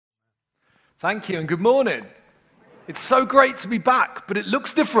Thank you and good morning. It's so great to be back, but it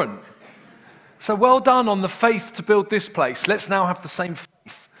looks different. So well done on the faith to build this place. Let's now have the same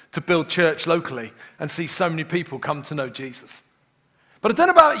faith to build church locally and see so many people come to know Jesus. But I don't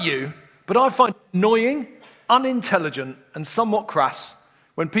know about you, but I find it annoying, unintelligent, and somewhat crass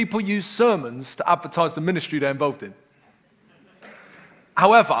when people use sermons to advertise the ministry they're involved in.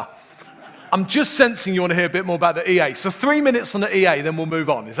 However, I'm just sensing you want to hear a bit more about the EA. So 3 minutes on the EA, then we'll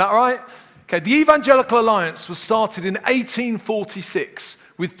move on. Is that all right? Okay, the Evangelical Alliance was started in 1846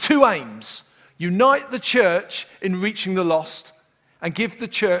 with two aims: unite the church in reaching the lost and give the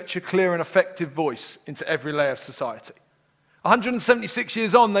church a clear and effective voice into every layer of society. 176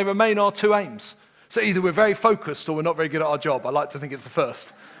 years on, they remain our two aims. So either we're very focused or we're not very good at our job. I like to think it's the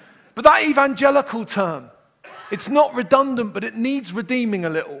first. But that evangelical term, it's not redundant, but it needs redeeming a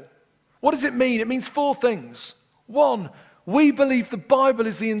little. What does it mean? It means four things. One, we believe the Bible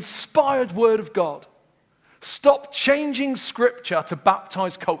is the inspired word of God. Stop changing scripture to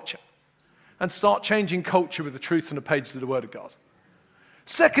baptize culture and start changing culture with the truth and the pages of the word of God.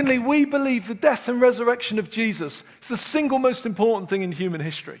 Secondly, we believe the death and resurrection of Jesus is the single most important thing in human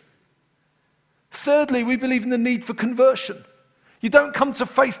history. Thirdly, we believe in the need for conversion. You don't come to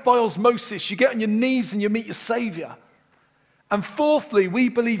faith by osmosis. You get on your knees and you meet your Savior. And fourthly, we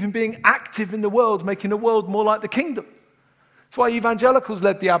believe in being active in the world, making the world more like the kingdom. That's why evangelicals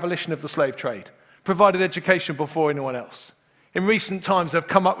led the abolition of the slave trade, provided education before anyone else. In recent times, they've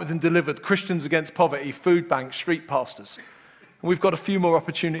come up with and delivered Christians Against Poverty, food banks, street pastors. And we've got a few more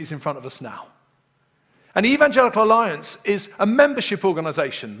opportunities in front of us now. And the Evangelical Alliance is a membership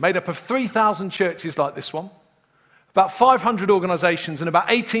organization made up of 3,000 churches like this one, about 500 organizations and about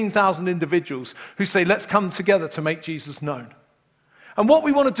 18,000 individuals who say, let's come together to make Jesus known. And what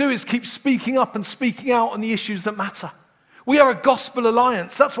we want to do is keep speaking up and speaking out on the issues that matter. We are a gospel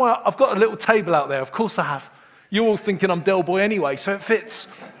alliance. That's why I've got a little table out there. Of course I have. You're all thinking I'm Del Boy anyway, so it fits.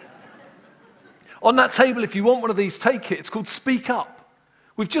 On that table, if you want one of these, take it. It's called Speak Up.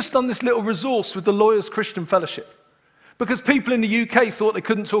 We've just done this little resource with the Lawyers Christian Fellowship because people in the UK thought they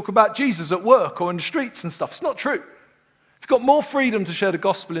couldn't talk about Jesus at work or in the streets and stuff. It's not true. You've got more freedom to share the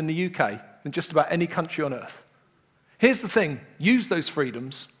gospel in the UK than just about any country on earth. Here's the thing. Use those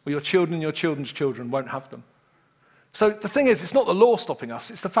freedoms or your children and your children's children won't have them. So the thing is, it's not the law stopping us.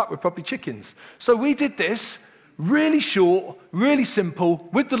 It's the fact we're probably chickens. So we did this really short, really simple,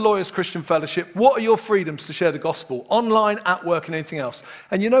 with the Lawyers Christian Fellowship. What are your freedoms to share the gospel, online, at work, and anything else?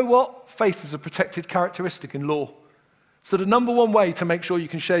 And you know what? Faith is a protected characteristic in law. So the number one way to make sure you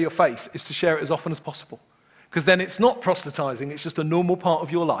can share your faith is to share it as often as possible. Because then it's not proselytizing, it's just a normal part of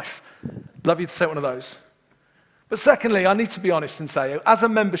your life. Love you to say one of those. But secondly, I need to be honest and say, as a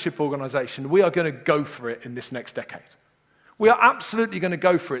membership organization, we are going to go for it in this next decade. We are absolutely going to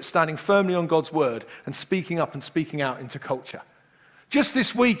go for it, standing firmly on God's word and speaking up and speaking out into culture. Just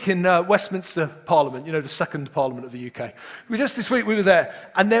this week in Westminster Parliament, you know, the second Parliament of the UK, just this week we were there,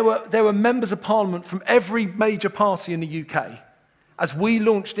 and there were members of Parliament from every major party in the UK as we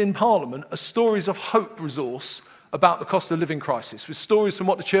launched in Parliament a Stories of Hope resource about the cost of living crisis, with stories from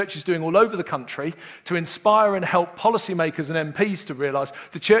what the church is doing all over the country to inspire and help policymakers and MPs to realise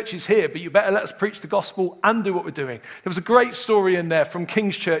the church is here, but you better let us preach the gospel and do what we're doing. There was a great story in there from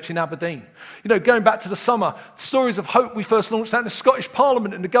King's Church in Aberdeen. You know, going back to the summer, Stories of Hope, we first launched that in the Scottish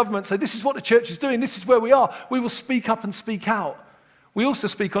Parliament, and the government said, this is what the church is doing, this is where we are. We will speak up and speak out. We also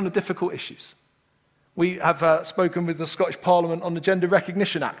speak on the difficult issues. We have spoken with the Scottish Parliament on the Gender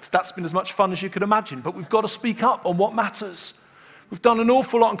Recognition Act. That's been as much fun as you could imagine, but we've got to speak up on what matters. We've done an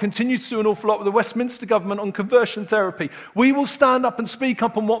awful lot and continue to do an awful lot with the Westminster government on conversion therapy. We will stand up and speak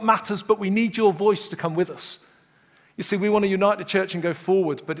up on what matters, but we need your voice to come with us. You see, we want to unite the church and go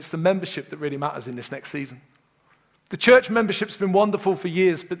forward, but it's the membership that really matters in this next season. The church membership's been wonderful for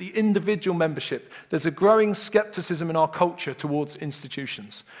years, but the individual membership, there's a growing skepticism in our culture towards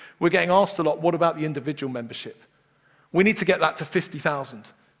institutions. We're getting asked a lot, what about the individual membership? We need to get that to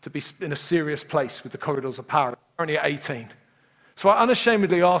 50,000 to be in a serious place with the corridors of power. We're only at 18. So I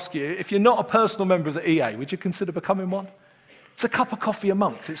unashamedly ask you, if you're not a personal member of the EA, would you consider becoming one? It's a cup of coffee a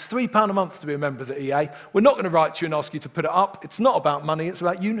month. It's £3 a month to be a member of the EA. We're not going to write to you and ask you to put it up. It's not about money, it's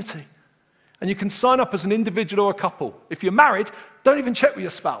about unity. And you can sign up as an individual or a couple. If you're married, don't even check with your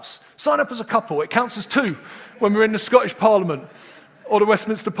spouse. Sign up as a couple. It counts as two when we're in the Scottish Parliament or the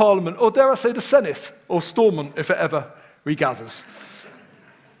Westminster Parliament, or dare I say the Senate or Stormont if it ever regathers.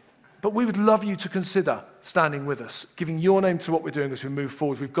 But we would love you to consider standing with us, giving your name to what we're doing as we move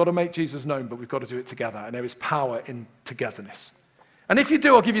forward. We've got to make Jesus known, but we've got to do it together, and there is power in togetherness. And if you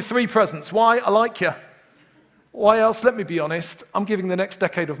do, I'll give you 3 presents. Why? I like you. Why else? Let me be honest. I'm giving the next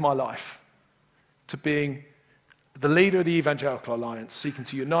decade of my life to being the leader of the Evangelical Alliance, seeking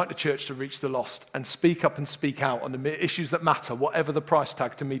to unite the church to reach the lost and speak up and speak out on the issues that matter, whatever the price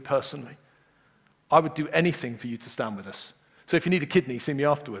tag to me personally, I would do anything for you to stand with us. So if you need a kidney, see me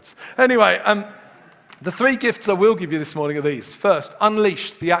afterwards. Anyway, the three gifts I will give you this morning are these. First,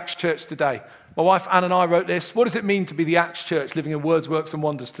 unleash the Acts Church today. My wife Anne and I wrote this. What does it mean to be the Acts Church, living in words, works, and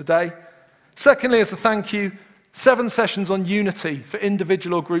wonders today? Secondly, as a thank you, 7 sessions on unity for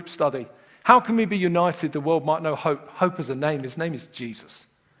individual or group study. How can we be united? The world might know hope. Hope is a name. His name is Jesus.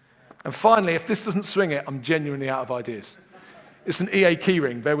 And finally, if this doesn't swing it, I'm genuinely out of ideas. It's an EA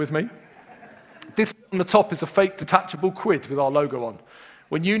keyring. Bear with me. This on the top is a fake detachable quid with our logo on.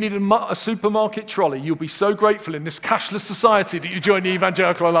 When you need a supermarket trolley, you'll be so grateful in this cashless society that you join the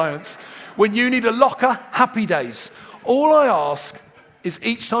Evangelical Alliance. When you need a locker, happy days. All I ask is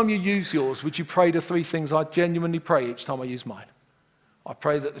each time you use yours, would you pray the 3 things I genuinely pray each time I use mine? I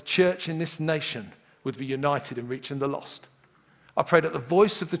pray that the church in this nation would be united in reaching the lost. I pray that the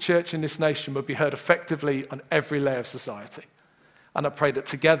voice of the church in this nation would be heard effectively on every layer of society. And I pray that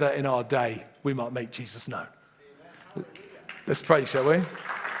together in our day, we might make Jesus known. Let's pray, shall we?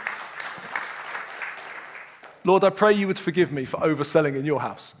 Lord, I pray you would forgive me for overselling in your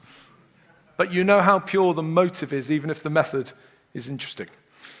house. But you know how pure the motive is, even if the method is interesting.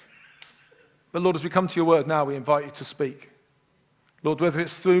 But Lord, as we come to your word now, we invite you to speak. Lord, whether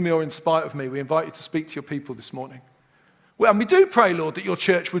it's through me or in spite of me, we invite you to speak to your people this morning. And we do pray, Lord, that your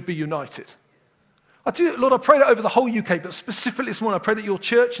church would be united. Lord, I pray that over the whole UK, but specifically this morning, I pray that your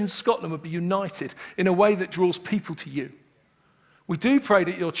church in Scotland would be united in a way that draws people to you. We do pray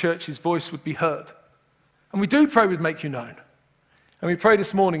that your church's voice would be heard. And we do pray we'd make you known. And we pray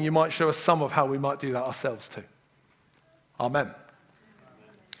this morning you might show us some of how we might do that ourselves too. Amen.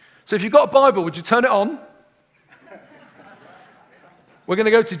 So if you've got a Bible, would you turn it on? We're going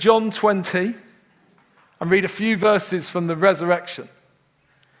to go to John 20 and read a few verses from the resurrection.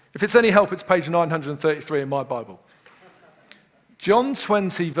 If it's any help, it's page 933 in my Bible. John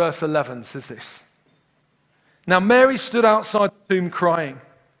 20, verse 11 says this. Now Mary stood outside the tomb crying.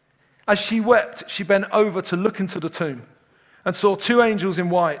 As she wept, she bent over to look into the tomb and saw 2 angels in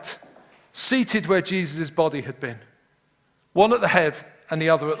white seated where Jesus' body had been, one at the head and the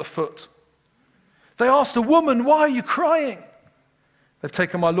other at the foot. They asked her, "Woman, why are you crying?" "They've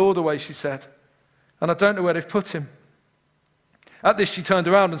taken my Lord away," she said, "and I don't know where they've put him." At this, she turned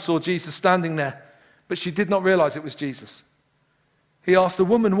around and saw Jesus standing there, but she did not realize it was Jesus. He asked her,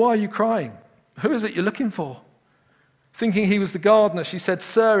 "Woman, why are you crying? Who is it you're looking for?" Thinking he was the gardener, she said,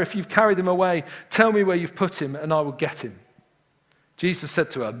 "Sir, if you've carried him away, tell me where you've put him, and I will get him." Jesus said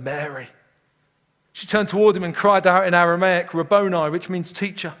to her, "Mary." She turned toward him and cried out in Aramaic, "Rabboni," which means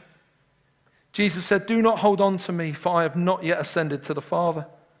teacher. Jesus said, "Do not hold on to me, for I have not yet ascended to the Father.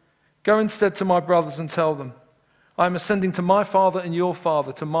 Go instead to my brothers and tell them, I am ascending to my Father and your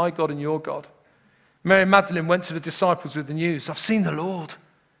Father, to my God and your God." Mary Magdalene went to the disciples with the news, "I've seen the Lord."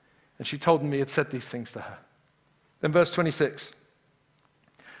 And she told them he had said these things to her. Then verse 26.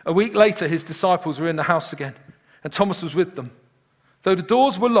 A week later, his disciples were in the house again, and Thomas was with them. Though the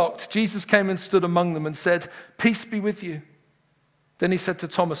doors were locked, Jesus came and stood among them and said, "Peace be with you." Then he said to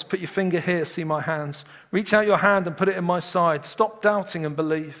Thomas, "Put your finger here, see my hands. Reach out your hand and put it in my side. Stop doubting and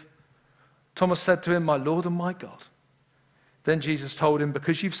believe." Thomas said to him, "My Lord and my God." Then Jesus told him,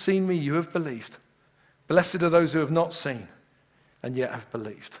 "Because you've seen me, you have believed. Blessed are those who have not seen and yet have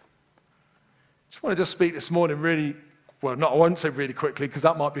believed." I just want to speak this morning really, I won't say really quickly because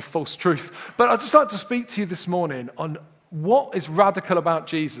that might be false truth, but I'd just like to speak to you this morning on what is radical about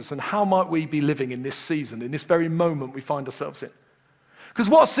Jesus and how might we be living in this season, in this very moment we find ourselves in. Because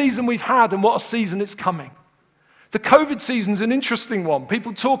what a season we've had and what a season it's coming. The COVID season's an interesting one.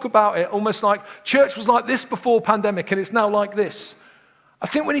 People talk about it almost like church was like this before pandemic and it's now like this. I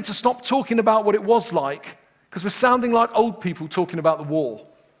think we need to stop talking about what it was like because we're sounding like old people talking about the war.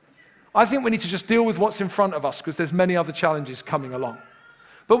 I think we need to just deal with what's in front of us because there's many other challenges coming along.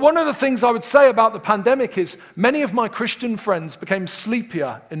 But one of the things I would say about the pandemic is many of my Christian friends became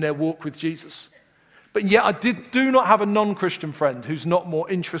sleepier in their walk with Jesus. But yet I do not have a non-Christian friend who's not more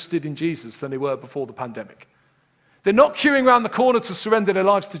interested in Jesus than they were before the pandemic. They're not queuing around the corner to surrender their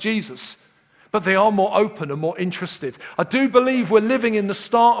lives to Jesus, but they are more open and more interested. I do believe we're living in the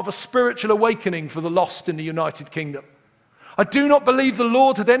start of a spiritual awakening for the lost in the United Kingdom. I do not believe the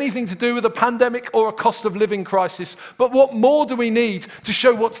Lord had anything to do with a pandemic or a cost of living crisis, but what more do we need to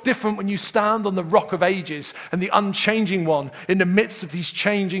show what's different when you stand on the rock of ages and the unchanging one in the midst of these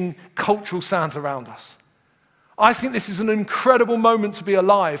changing cultural sounds around us? I think this is an incredible moment to be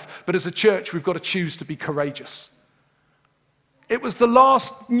alive, but as a church, we've got to choose to be courageous. It was the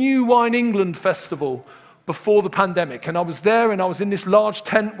last New Wine England festival before the pandemic, and I was there, and I was in this large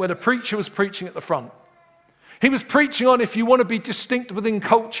tent where the preacher was preaching at the front. He was preaching on if you want to be distinct within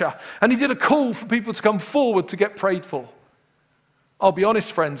culture, and he did a call for people to come forward to get prayed for. I'll be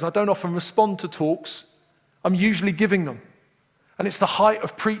honest, friends, I don't often respond to talks. I'm usually giving them. And it's the height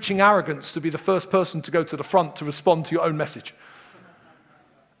of preaching arrogance to be the first person to go to the front to respond to your own message.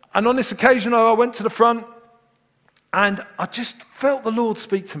 And on this occasion, I went to the front, and I just felt the Lord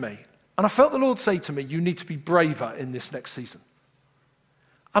speak to me. And I felt the Lord say to me, you need to be braver in this next season.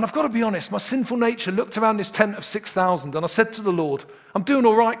 And I've got to be honest, my sinful nature looked around this tent of 6,000, and I said to the Lord, I'm doing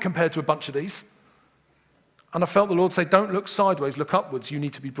all right compared to a bunch of these. And I felt the Lord say, don't look sideways, look upwards, you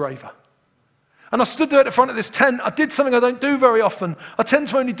need to be braver. And I stood there at the front of this tent. I did something I don't do very often. I tend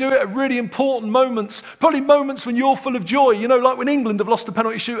to only do it at really important moments, probably moments when you're full of joy, you know, like when England have lost a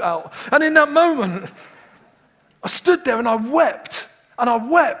penalty shootout. And in that moment, I stood there and I wept, and I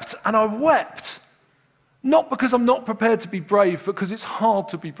wept, and I wept. Not because I'm not prepared to be brave, but because it's hard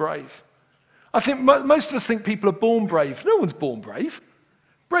to be brave. I think most of us think people are born brave. No one's born brave.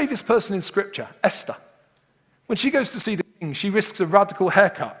 Bravest person in Scripture, Esther. When she goes to see the king, she risks a radical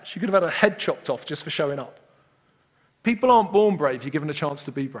haircut. She could have had her head chopped off just for showing up. People aren't born brave. You're given a chance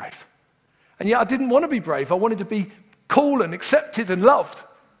to be brave. And yet I didn't want to be brave. I wanted to be cool and accepted and loved.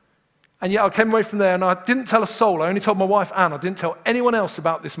 And yet I came away from there and I didn't tell a soul. I only told my wife, Anne. I didn't tell anyone else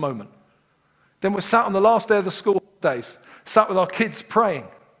about this moment. Then we sat on the last day of the school days, sat with our kids praying.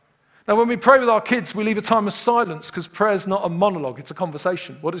 Now, when we pray with our kids, we leave a time of silence because prayer is not a monologue, it's a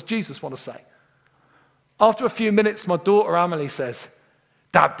conversation. What does Jesus want to say? After a few minutes, my daughter Amelie says,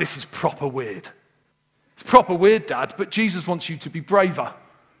 Dad, this is proper weird. It's proper weird, Dad, but Jesus wants you to be braver.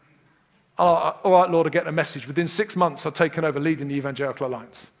 All right, Lord, I get the message. Within 6 months, I've taken over leading the Evangelical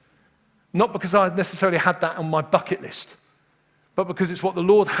Alliance. Not because I necessarily had that on my bucket list, but because it's what the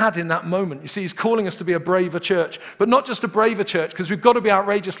Lord had in that moment. You see, he's calling us to be a braver church, but not just a braver church, because we've got to be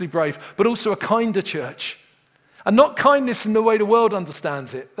outrageously brave, but also a kinder church. And not kindness in the way the world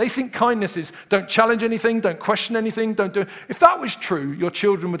understands it. They think kindness is don't challenge anything, don't question anything, don't do it. If that was true, your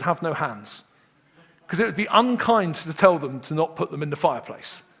children would have no hands, because it would be unkind to tell them to not put them in the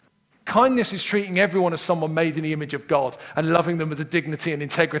fireplace. Kindness is treating everyone as someone made in the image of God and loving them with the dignity and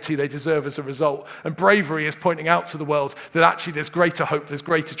integrity they deserve as a result. And bravery is pointing out to the world that actually there's greater hope, there's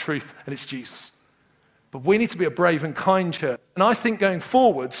greater truth, and it's Jesus. But we need to be a brave and kind church. And I think going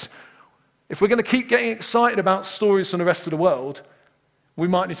forwards, if we're going to keep getting excited about stories from the rest of the world, we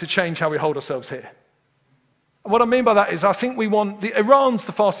might need to change how we hold ourselves here. And what I mean by that is I think Iran's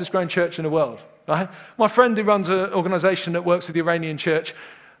the fastest growing church in the world. Right? My friend who runs an organization that works with the Iranian church,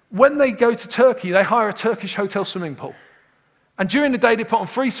 when they go to Turkey, they hire a Turkish hotel swimming pool. And during the day, they put on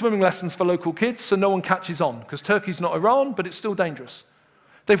free swimming lessons for local kids so no one catches on, because Turkey's not Iran, but it's still dangerous.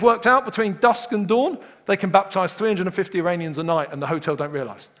 They've worked out between dusk and dawn, they can baptize 350 Iranians a night, and the hotel don't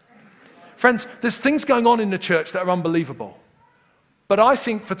realize. Friends, there's things going on in the church that are unbelievable. But I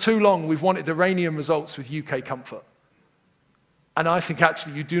think for too long, we've wanted Iranian results with UK comfort. And I think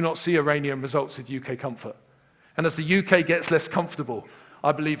actually you do not see Iranian results with UK comfort. And as the UK gets less comfortable,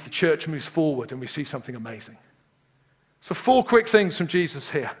 I believe the church moves forward and we see something amazing. So 4 quick things from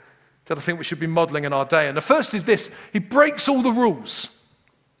Jesus here that I think we should be modeling in our day. And the first is this: he breaks all the rules.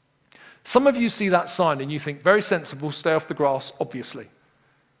 Some of you see that sign and you think, very sensible, stay off the grass, obviously.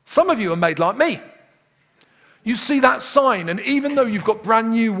 Some of you are made like me. You see that sign, and even though you've got brand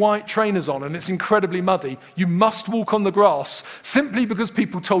new white trainers on and it's incredibly muddy, you must walk on the grass simply because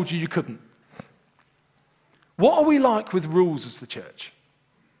people told you you couldn't. What are we like with rules as the church?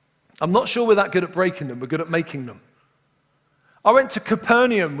 I'm not sure we're that good at breaking them, we're good at making them. I went to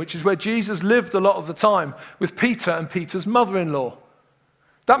Capernaum, which is where Jesus lived a lot of the time, with Peter and Peter's mother-in-law.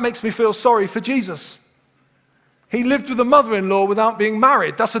 That makes me feel sorry for Jesus. He lived with a mother-in-law without being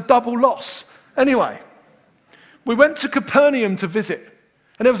married. That's a double loss. Anyway, we went to Capernaum to visit,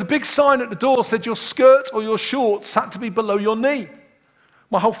 and there was a big sign at the door that said your skirt or your shorts had to be below your knee.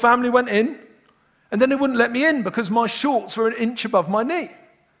 My whole family went in, and then they wouldn't let me in because my shorts were an inch above my knee.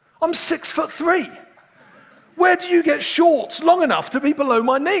 I'm 6'3". Where do you get shorts long enough to be below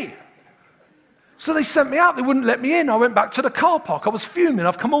my knee? So they sent me out. They wouldn't let me in. I went back to the car park. I was fuming.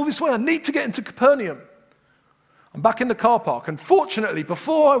 I've come all this way. I need to get into Capernaum. I'm back in the car park. And fortunately,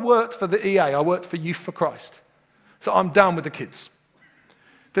 before I worked for the EA, I worked for Youth for Christ. So I'm down with the kids.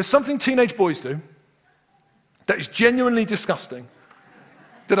 There's something teenage boys do that is genuinely disgusting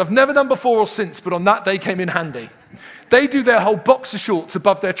that I've never done before or since, but on that day came in handy. They do their whole boxer shorts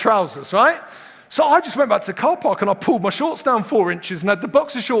above their trousers, right? So I just went back to the car park and I pulled my shorts down 4 inches and had the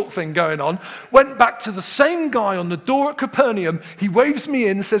boxer short thing going on. Went back to the same guy on the door at Capernaum. He waves me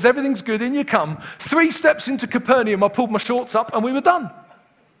in, says, everything's good, in you come. 3 steps into Capernaum, I pulled my shorts up and we were done.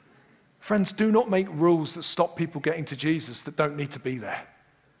 Friends, do not make rules that stop people getting to Jesus that don't need to be there.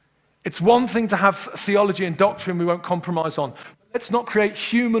 It's one thing to have theology and doctrine we won't compromise on. Let's not create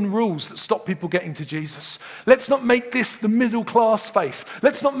human rules that stop people getting to Jesus. Let's not make this the middle class faith.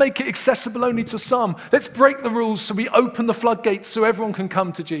 Let's not make it accessible only to some. Let's break the rules so we open the floodgates so everyone can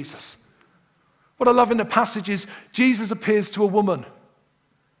come to Jesus. What I love in the passage is Jesus appears to a woman.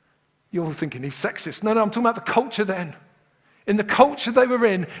 You're all thinking he's sexist. No, I'm talking about the culture then. In the culture they were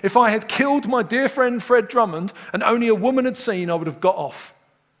in, if I had killed my dear friend Fred Drummond and only a woman had seen, I would have got off.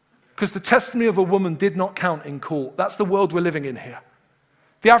 Because the testimony of a woman did not count in court. That's the world we're living in here.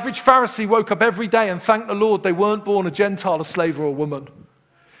 The average Pharisee woke up every day and thanked the Lord they weren't born a Gentile, a slave, or a woman.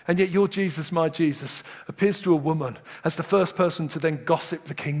 And yet your Jesus, my Jesus, appears to a woman as the first person to then gossip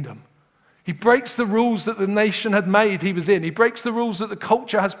the kingdom. He breaks the rules that the nation had made he was in. He breaks the rules that the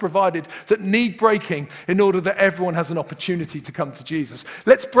culture has provided that need breaking in order that everyone has an opportunity to come to Jesus.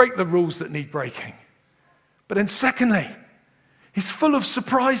 Let's break the rules that need breaking. But then secondly, he's full of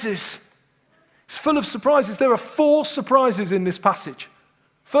surprises. He's full of surprises. There are 4 surprises in this passage.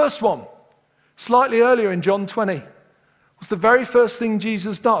 First one, slightly earlier in John 20, was the very first thing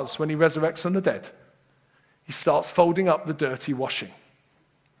Jesus does when he resurrects from the dead. He starts folding up the dirty washing.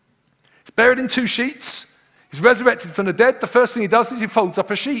 He's buried in 2 sheets. He's resurrected from the dead. The first thing he does is he folds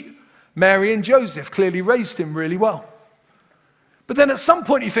up a sheet. Mary and Joseph clearly raised him really well. But then at some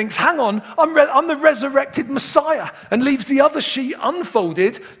point he thinks, hang on, I'm the resurrected Messiah, and leaves the other sheet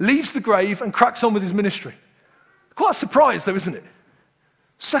unfolded, leaves the grave, and cracks on with his ministry. Quite a surprise though, isn't it?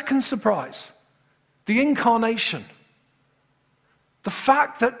 Second surprise, the incarnation. The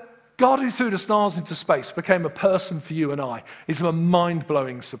fact that God who threw the stars into space became a person for you and I is a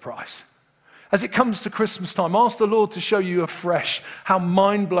mind-blowing surprise. As it comes to Christmas time, ask the Lord to show you afresh how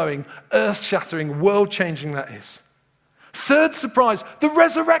mind-blowing, earth-shattering, world-changing that is. Third surprise, the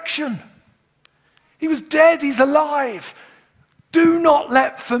resurrection. He was dead, he's alive. Do not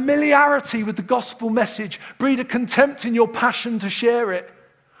let familiarity with the gospel message breed a contempt in your passion to share it.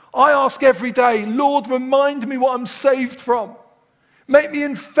 I ask every day, Lord, remind me what I'm saved from. Make me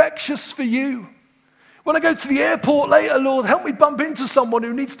infectious for you. When I go to the airport later, Lord, help me bump into someone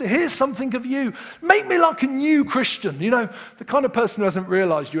who needs to hear something of you. Make me like a new Christian. You know, the kind of person who hasn't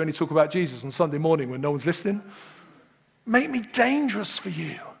realized you only talk about Jesus on Sunday morning when no one's listening. Make me dangerous for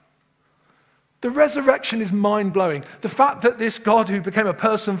you. The resurrection is mind-blowing. The fact that this God who became a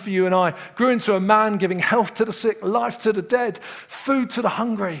person for you and I grew into a man giving health to the sick, life to the dead, food to the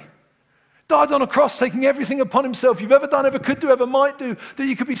hungry, died on a cross taking everything upon himself you've ever done, ever could do, ever might do, that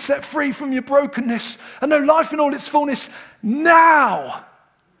you could be set free from your brokenness and know life in all its fullness now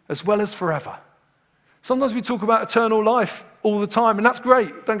as well as forever. Sometimes we talk about eternal life all the time, and that's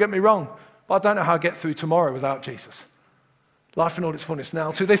great, don't get me wrong, but I don't know how I get through tomorrow without Jesus. Life in all its fullness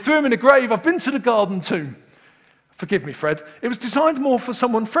now too. They threw him in a grave. I've been to the garden tomb. Forgive me, Fred. It was designed more for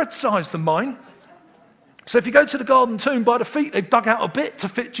someone Fred's size than mine. So if you go to the garden tomb, by the feet, they've dug out a bit to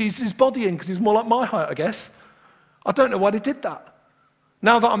fit Jesus' body in because he's more like my height, I guess. I don't know why they did that.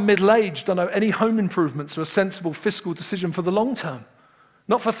 Now that I'm middle-aged, I know any home improvements are a sensible fiscal decision for the long term.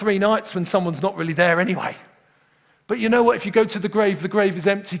 Not for 3 nights when someone's not really there anyway. But you know what? If you go to the grave is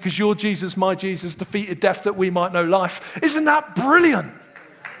empty because your Jesus, my Jesus, defeated death that we might know life. Isn't that brilliant?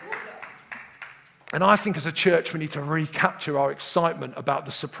 And I think as a church, we need to recapture our excitement about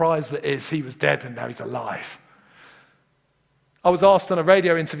the surprise that is he was dead and now he's alive. I was asked on a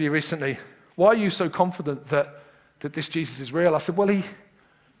radio interview recently, why are you so confident that this Jesus is real? I said, well, he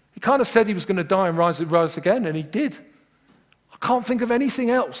kind of said he was going to die and rise again, and he did. I can't think of anything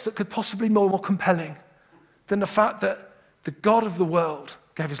else that could possibly be more compelling than the fact that the God of the world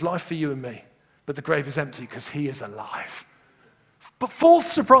gave his life for you and me, but the grave is empty because he is alive. But fourth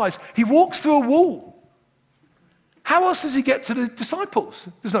surprise, he walks through a wall. How else does he get to the disciples?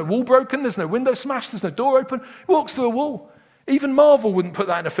 There's no wall broken, there's no window smashed, there's no door open. He walks through a wall. Even Marvel wouldn't put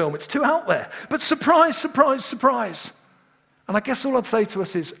that in a film, it's too out there. But surprise, surprise, surprise. And I guess all I'd say to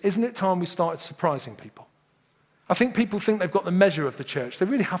us is, isn't it time we started surprising people? I think people think they've got the measure of the church. They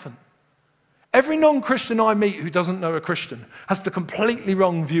really haven't. Every non-Christian I meet who doesn't know a Christian has the completely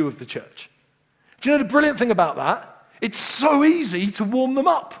wrong view of the church. Do you know the brilliant thing about that? It's so easy to warm them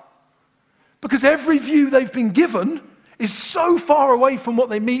up. Because every view they've been given is so far away from what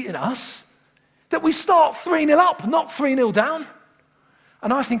they meet in us that we start 3-0 up, not 3-0 down.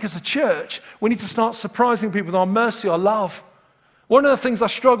 And I think as a church, we need to start surprising people with our mercy, our love. One of the things I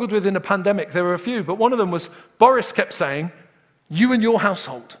struggled with in the pandemic, there were a few, but one of them was Boris kept saying, you and your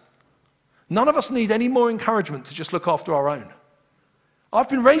household. None of us need any more encouragement to just look after our own. I've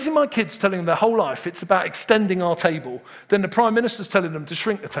been raising my kids telling them their whole life it's about extending our table, then the Prime Minister's telling them to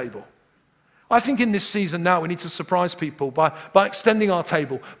shrink the table. I think in this season now we need to surprise people by extending our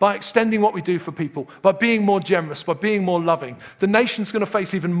table, by extending what we do for people, by being more generous, by being more loving. The nation's going to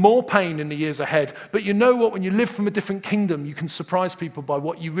face even more pain in the years ahead, but you know what? When you live from a different kingdom, you can surprise people by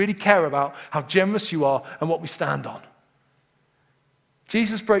what you really care about, how generous you are, and what we stand on.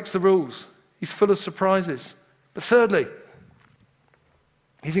 Jesus breaks the rules. He's full of surprises. But thirdly,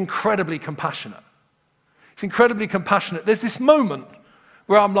 he's incredibly compassionate. He's incredibly compassionate. There's this moment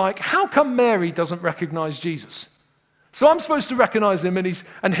where I'm like, how come Mary doesn't recognize Jesus? So I'm supposed to recognize him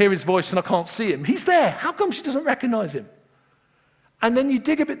and hear his voice and I can't see him. He's there. How come she doesn't recognize him? And then you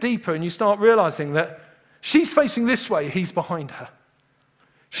dig a bit deeper and you start realizing that she's facing this way, he's behind her.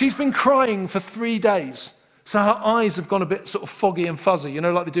 She's been crying for 3 days, so her eyes have gone a bit sort of foggy and fuzzy,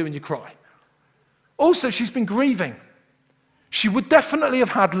 like they do when you cry. Also, she's been grieving. She would definitely have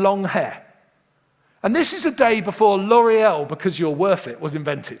had long hair. And this is a day before L'Oreal, because you're worth it, was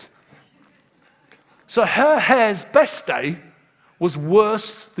invented. So her hair's best day was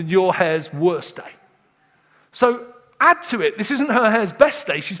worse than your hair's worst day. So add to it, this isn't her hair's best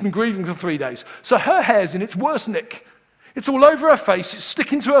day. She's been grieving for 3 days. So her hair's in its worst nick. It's all over her face. It's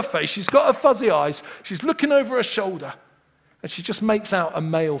sticking to her face. She's got her fuzzy eyes. She's looking over her shoulder. And she just makes out a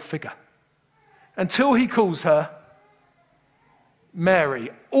male figure. Until he calls her Mary.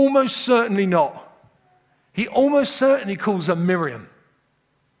 Almost certainly not. He almost certainly calls her Miriam.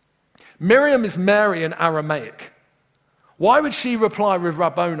 Miriam is Mary in Aramaic. Why would she reply with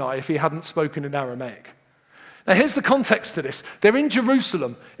Rabboni if he hadn't spoken in Aramaic? Now here's the context to this. They're in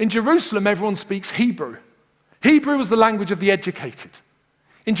Jerusalem. In Jerusalem, everyone speaks Hebrew. Hebrew was the language of the educated.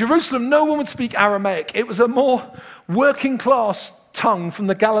 In Jerusalem, no one would speak Aramaic. It was a more working class tongue from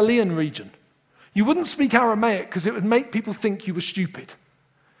the Galilean region. You wouldn't speak Aramaic because it would make people think you were stupid.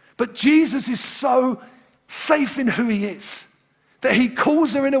 But Jesus is so safe in who he is that he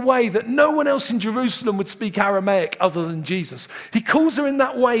calls her in a way that no one else in Jerusalem would speak Aramaic other than Jesus. He calls her in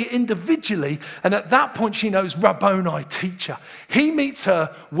that way individually, and at that point she knows Rabboni, teacher. He meets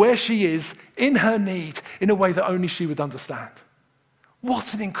her where she is in her need in a way that only she would understand.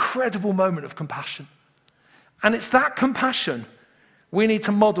 What an incredible moment of compassion. And it's that compassion we need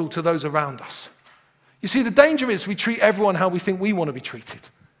to model to those around us. You see, the danger is we treat everyone how we think we want to be treated,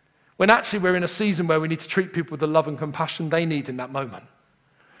 when actually we're in a season where we need to treat people with the love and compassion they need in that moment.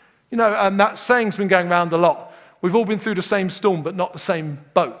 That saying's been going around a lot. We've all been through the same storm, but not the same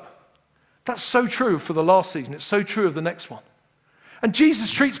boat. That's so true for the last season. It's so true of the next one. And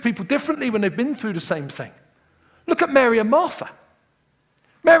Jesus treats people differently when they've been through the same thing. Look at Mary and Martha.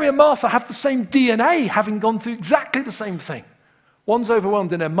 Mary and Martha have the same DNA, having gone through exactly the same thing. One's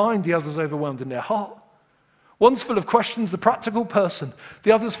overwhelmed in their mind, the other's overwhelmed in their heart. One's full of questions, the practical person.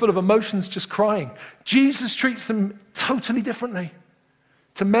 The other's full of emotions, just crying. Jesus treats them totally differently.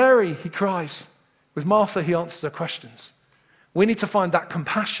 To Mary, he cries. With Martha, he answers her questions. We need to find that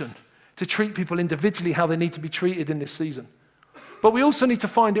compassion to treat people individually how they need to be treated in this season. But we also need to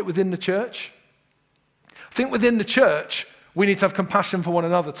find it within the church. I think within the church, we need to have compassion for one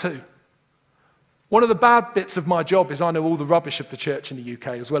another too. One of the bad bits of my job is I know all the rubbish of the church in the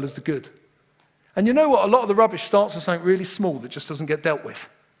UK as well as the good. And you know what? A lot of the rubbish starts with something really small that just doesn't get dealt with.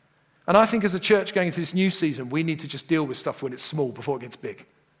 And I think as a church going into this new season, we need to just deal with stuff when it's small before it gets big.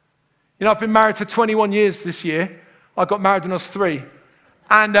 I've been married for 21 years this year. I got married when I was 3.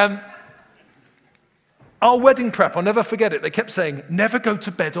 And our wedding prep, I'll never forget it, they kept saying, never go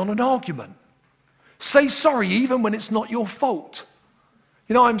to bed on an argument. Say sorry even when it's not your fault.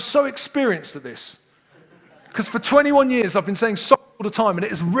 I'm so experienced at this. Because for 21 years I've been saying sorry all the time, and it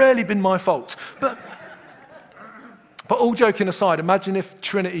has rarely been my fault. But all joking aside, imagine if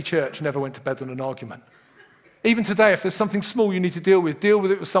Trinity Church never went to bed on an argument. Even today, if there's something small you need to deal with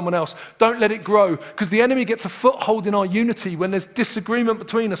it with someone else. Don't let it grow, because the enemy gets a foothold in our unity when there's disagreement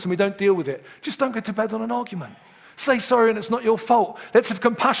between us and we don't deal with it. Just don't go to bed on an argument. Say sorry and it's not your fault. Let's have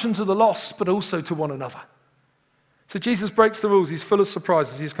compassion to the lost, but also to one another. So Jesus breaks the rules. He's full of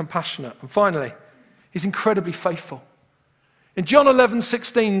surprises. He's compassionate. And finally, he's incredibly faithful. In John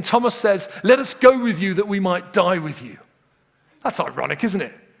 11:16, Thomas says, let us go with you that we might die with you. That's ironic, isn't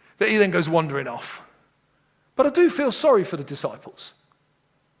it? That he then goes wandering off. But I do feel sorry for the disciples.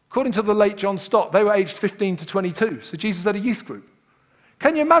 According to the late John Stott, they were aged 15 to 22, so Jesus had a youth group.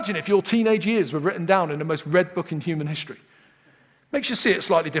 Can you imagine if your teenage years were written down in the most read book in human history? Makes you see it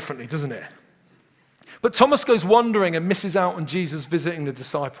slightly differently, doesn't it? But Thomas goes wandering and misses out on Jesus visiting the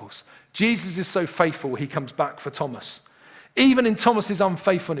disciples. Jesus is so faithful, he comes back for Thomas. Even in Thomas's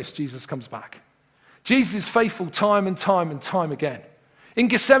unfaithfulness, Jesus comes back. Jesus is faithful time and time and time again. In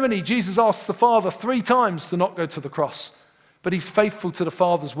Gethsemane, Jesus asks the Father 3 times to not go to the cross. But he's faithful to the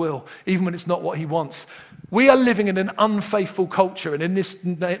Father's will, even when it's not what he wants. We are living in an unfaithful culture, and in this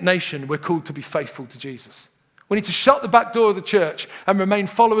nation, we're called to be faithful to Jesus. We need to shut the back door of the church and remain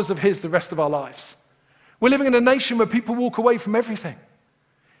followers of his the rest of our lives. We're living in a nation where people walk away from everything.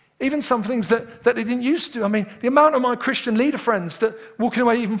 Even some things that they didn't used to. I mean, the amount of my Christian leader friends that walking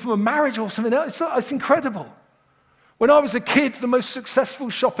away even from a marriage or something else, it's incredible. When I was a kid, the most successful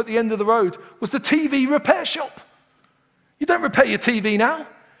shop at the end of the road was the TV repair shop. You don't repair your TV now.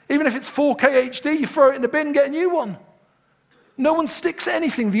 Even if it's 4K HD, you throw it in the bin and get a new one. No one sticks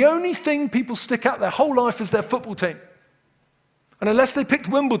anything. The only thing people stick at their whole life is their football team. And unless they picked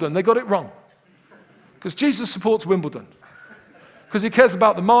Wimbledon, they got it wrong. Because Jesus supports Wimbledon. Because he cares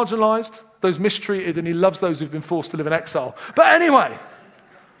about the marginalized, those mistreated, and he loves those who've been forced to live in exile. But anyway,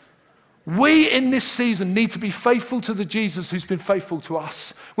 we in this season need to be faithful to the Jesus who's been faithful to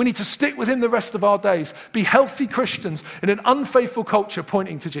us. We need to stick with him the rest of our days, be healthy Christians in an unfaithful culture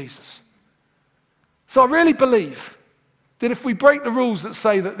pointing to Jesus. So I really believe that if we break the rules that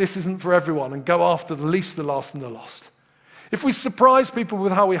say that this isn't for everyone and go after the least, the last, and the lost, if we surprise people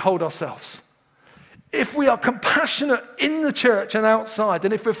with how we hold ourselves, if we are compassionate in the church and outside,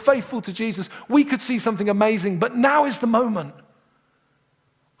 and if we're faithful to Jesus, we could see something amazing. But now is the moment.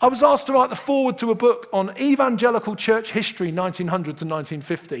 I was asked to write the foreword to a book on evangelical church history, 1900 to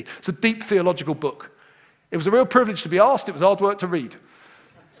 1950. It's a deep theological book. It was a real privilege to be asked. It was hard work to read.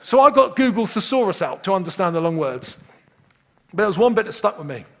 So I got Google Thesaurus out to understand the long words. But there was one bit that stuck with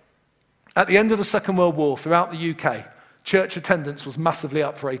me. At the end of the Second World War, throughout the UK, church attendance was massively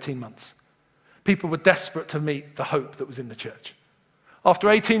up for 18 months. People were desperate to meet the hope that was in the church.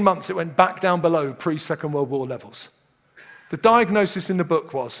 After 18 months, it went back down below pre-Second World War levels. The diagnosis in the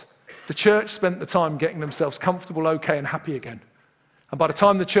book was the church spent the time getting themselves comfortable, okay, and happy again. And by the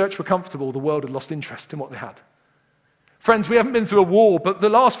time the church were comfortable, the world had lost interest in what they had. Friends, we haven't been through a war, but the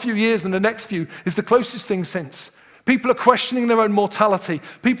last few years and the next few is the closest thing since. People are questioning their own mortality.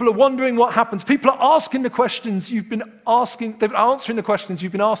 People are wondering what happens. People are asking the questions you've been asking. They're answering the questions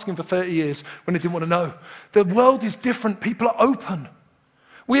you've been asking for 30 years when they didn't want to know. The world is different. People are open.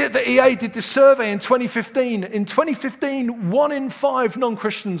 We at the EA did this survey in 2015. In 2015, 1 in 5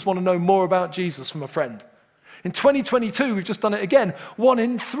 non-Christians want to know more about Jesus from a friend. In 2022, we've just done it again, 1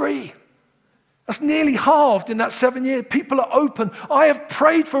 in 3. That's nearly halved in that 7 years. People are open. I have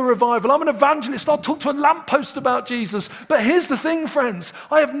prayed for a revival. I'm an evangelist. I'll talk to a lamppost about Jesus. But here's the thing, friends.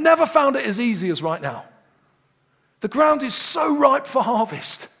 I have never found it as easy as right now. The ground is so ripe for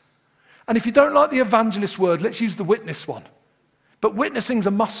harvest. And if you don't like the evangelist word, let's use the witness one. But witnessing's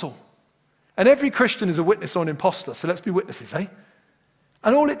a muscle. And every Christian is a witness or an imposter. So let's be witnesses, eh?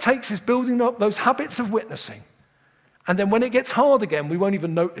 And all it takes is building up those habits of witnessing. And then when it gets hard again, we won't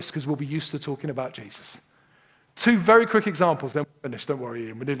even notice because we'll be used to talking about Jesus. 2 very quick examples, then we're finished. Don't worry,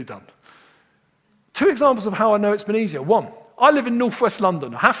 Ian, we're nearly done. 2 examples of how I know it's been easier. 1, I live in northwest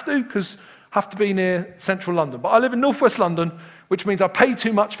London. I have to because I have to be near central London. But I live in northwest London, which means I pay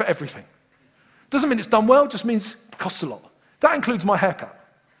too much for everything. Doesn't mean it's done well, just means it costs a lot. That includes my haircut.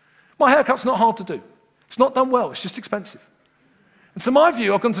 My haircut's not hard to do. It's not done well, it's just expensive. And so my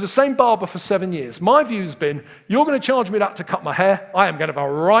view, I've gone to the same barber for 7 years. My view has been, you're going to charge me that to cut my hair. I am going to have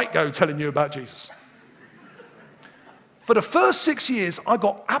a right go telling you about Jesus. For the first 6 years, I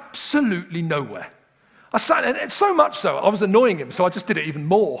got absolutely nowhere. I sat there, and so much so, I was annoying him, so I just did it even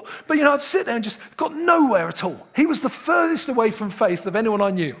more. But I'd sit there and just got nowhere at all. He was the furthest away from faith of anyone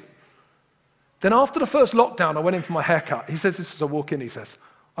I knew. Then after the first lockdown, I went in for my haircut. He says this as I walk in, he says,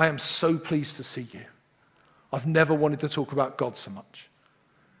 I am so pleased to see you. I've never wanted to talk about God so much.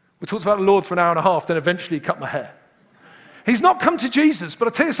 We talked about the Lord for an hour and a half, then eventually he cut my hair. He's not come to Jesus, but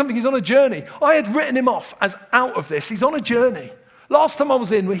I tell you something, he's on a journey. I had written him off as out of this. He's on a journey. Last time I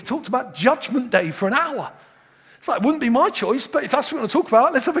was in, he talked about Judgment Day for an hour. It's like, it wouldn't be my choice, but if that's what we want to talk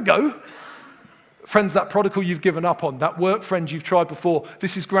about, let's have a go. Friends, that prodigal you've given up on, that work friend you've tried before,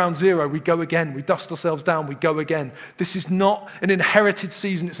 this is ground zero. We go again. We dust ourselves down. We go again. This is not an inherited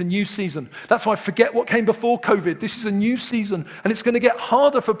season. It's a new season. That's why forget what came before COVID. This is a new season, and it's going to get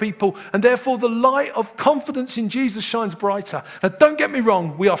harder for people, and therefore the light of confidence in Jesus shines brighter. Now, don't get me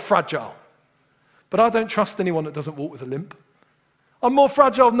wrong. We are fragile, but I don't trust anyone that doesn't walk with a limp. I'm more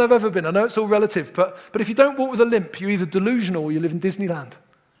fragile than I've ever been. I know it's all relative, but if you don't walk with a limp, you're either delusional or you live in Disneyland.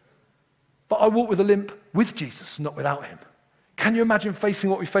 But I walk with a limp with Jesus, not without him. Can you imagine facing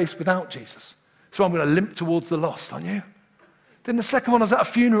what we face without Jesus? So I'm going to limp towards the lost, aren't you? Then the second one, I was at a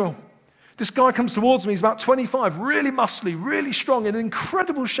funeral. This guy comes towards me. He's about 25, really muscly, really strong, in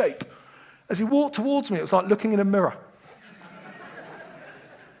incredible shape. As he walked towards me, it was like looking in a mirror.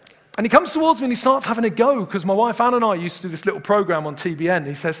 And he comes towards me and he starts having a go, because my wife Anne and I used to do this little program on TBN.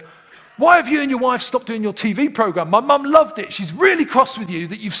 He says, "Why have you and your wife stopped doing your TV program? My mum loved it. She's really cross with you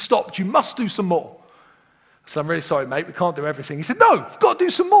that you've stopped. You must do some more." I said, "I'm really sorry, mate. We can't do everything." He said, "No, you've got to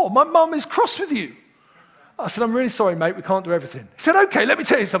do some more. My mum is cross with you." I said, "I'm really sorry, mate. We can't do everything." He said, "Okay, let me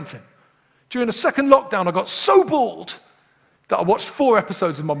tell you something. During the second lockdown, I got so bored that I watched 4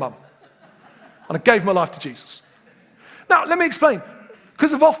 episodes of my mum. And I gave my life to Jesus." Now, let me explain.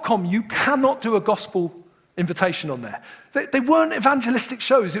 Because of Ofcom, you cannot do a gospel invitation on there. They weren't evangelistic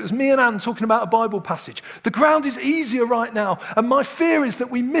shows. It was me and Anne talking about a Bible passage. The ground is easier right now. And my fear is that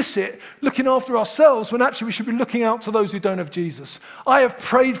we miss it looking after ourselves when actually we should be looking out to those who don't have Jesus. I have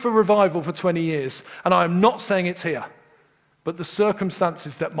prayed for revival for 20 years, and I am not saying it's here. But the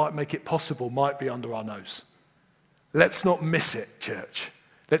circumstances that might make it possible might be under our nose. Let's not miss it, church.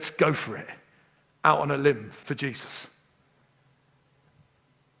 Let's go for it. Out on a limb for Jesus.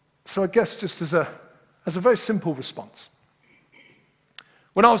 So I guess just as a very simple response.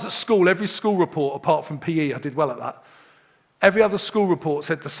 When I was at school, every school report, apart from PE, I did well at that, every other school report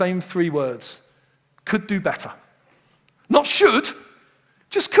said the same 3 words: could do better. Not should,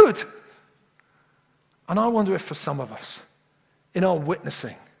 just could. And I wonder if for some of us, in our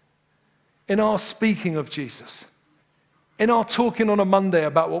witnessing, in our speaking of Jesus, in our talking on a Monday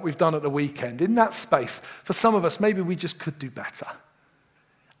about what we've done at the weekend, in that space, for some of us, maybe we just could do better.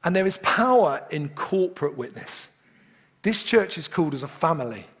 And there is power in corporate witness. This church is called as a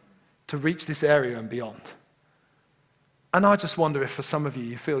family to reach this area and beyond. And I just wonder if for some of you,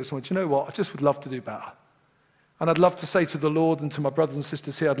 you feel this one, do you know what? I just would love to do better. And I'd love to say to the Lord and to my brothers and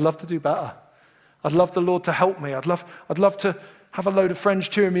sisters here, I'd love to do better. I'd love the Lord to help me. I'd love to have a load of friends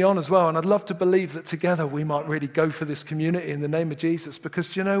cheering me on as well. And I'd love to believe that together we might really go for this community in the name of Jesus. Because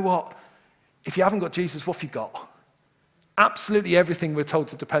do you know what? If you haven't got Jesus, what have you got? Absolutely everything we're told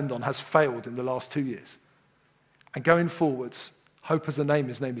to depend on has failed in the last 2 years. And going forwards, hope has a name.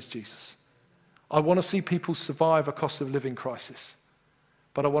 His name is Jesus. I want to see people survive a cost of living crisis.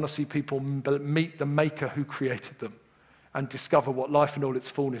 But I want to see people meet the maker who created them and discover what life in all its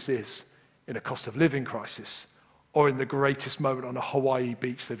fullness is in a cost of living crisis or in the greatest moment on a Hawaii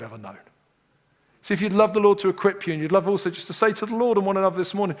beach they've ever known. So if you'd love the Lord to equip you, and you'd love also just to say to the Lord and one another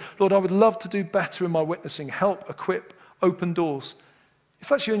this morning, Lord, I would love to do better in my witnessing, help, equip, open doors. If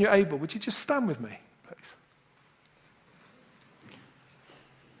that's you and you're able, would you just stand with me, please?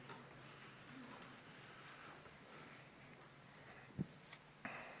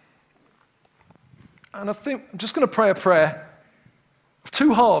 And I think I'm just going to pray a prayer of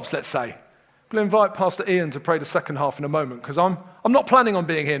 2 halves, let's say. I'm going to invite Pastor Ian to pray the second half in a moment, because I'm not planning on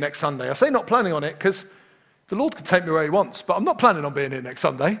being here next Sunday. I say not planning on it because the Lord can take me where he wants, but I'm not planning on being here next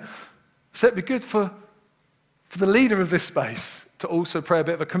Sunday. So it'd be good for the leader of this space to also pray a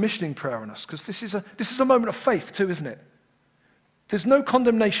bit of a commissioning prayer on us, because this is a moment of faith too, isn't it? There's no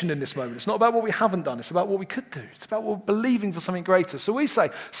condemnation in this moment. It's not about what we haven't done. It's about what we could do. It's about what we're believing for something greater. So we say,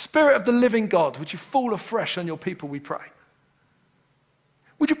 Spirit of the living God, would you fall afresh on your people, we pray.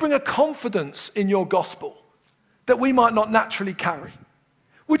 Would you bring a confidence in your gospel that we might not naturally carry?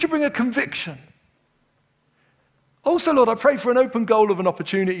 Would you bring a conviction? Also, Lord, I pray for an open goal of an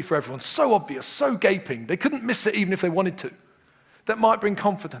opportunity for everyone, so obvious, so gaping, they couldn't miss it even if they wanted to, that might bring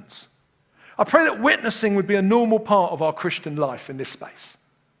confidence. I pray that witnessing would be a normal part of our Christian life in this space.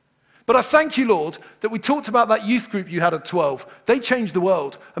 But I thank you, Lord, that we talked about that youth group you had at 12. They changed the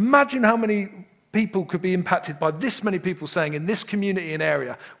world. Imagine how many people could be impacted by this many people saying, in this community and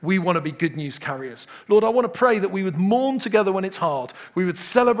area, we want to be good news carriers. Lord, I want to pray that we would mourn together when it's hard. We would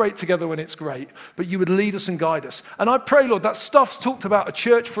celebrate together when it's great. But you would lead us and guide us. And I pray, Lord, that stuff's talked about a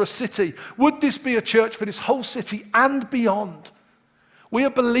church for a city. Would this be a church for this whole city and beyond? We are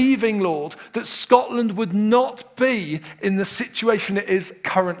believing, Lord, that Scotland would not be in the situation it is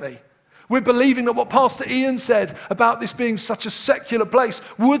currently. We're believing that what Pastor Ian said about this being such a secular place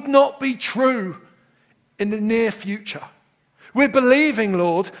would not be true in the near future. We're believing,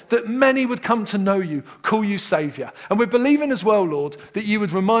 Lord, that many would come to know you, call you Savior. And we're believing as well, Lord, that you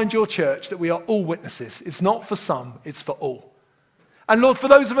would remind your church that we are all witnesses. It's not for some, it's for all. And Lord, for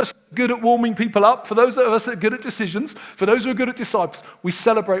those of us good at warming people up, for those of us that are good at decisions, for those who are good at disciples, we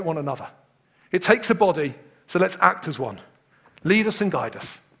celebrate one another. It takes a body, so let's act as one. Lead us and guide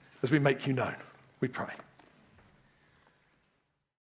us as we make you known, we pray.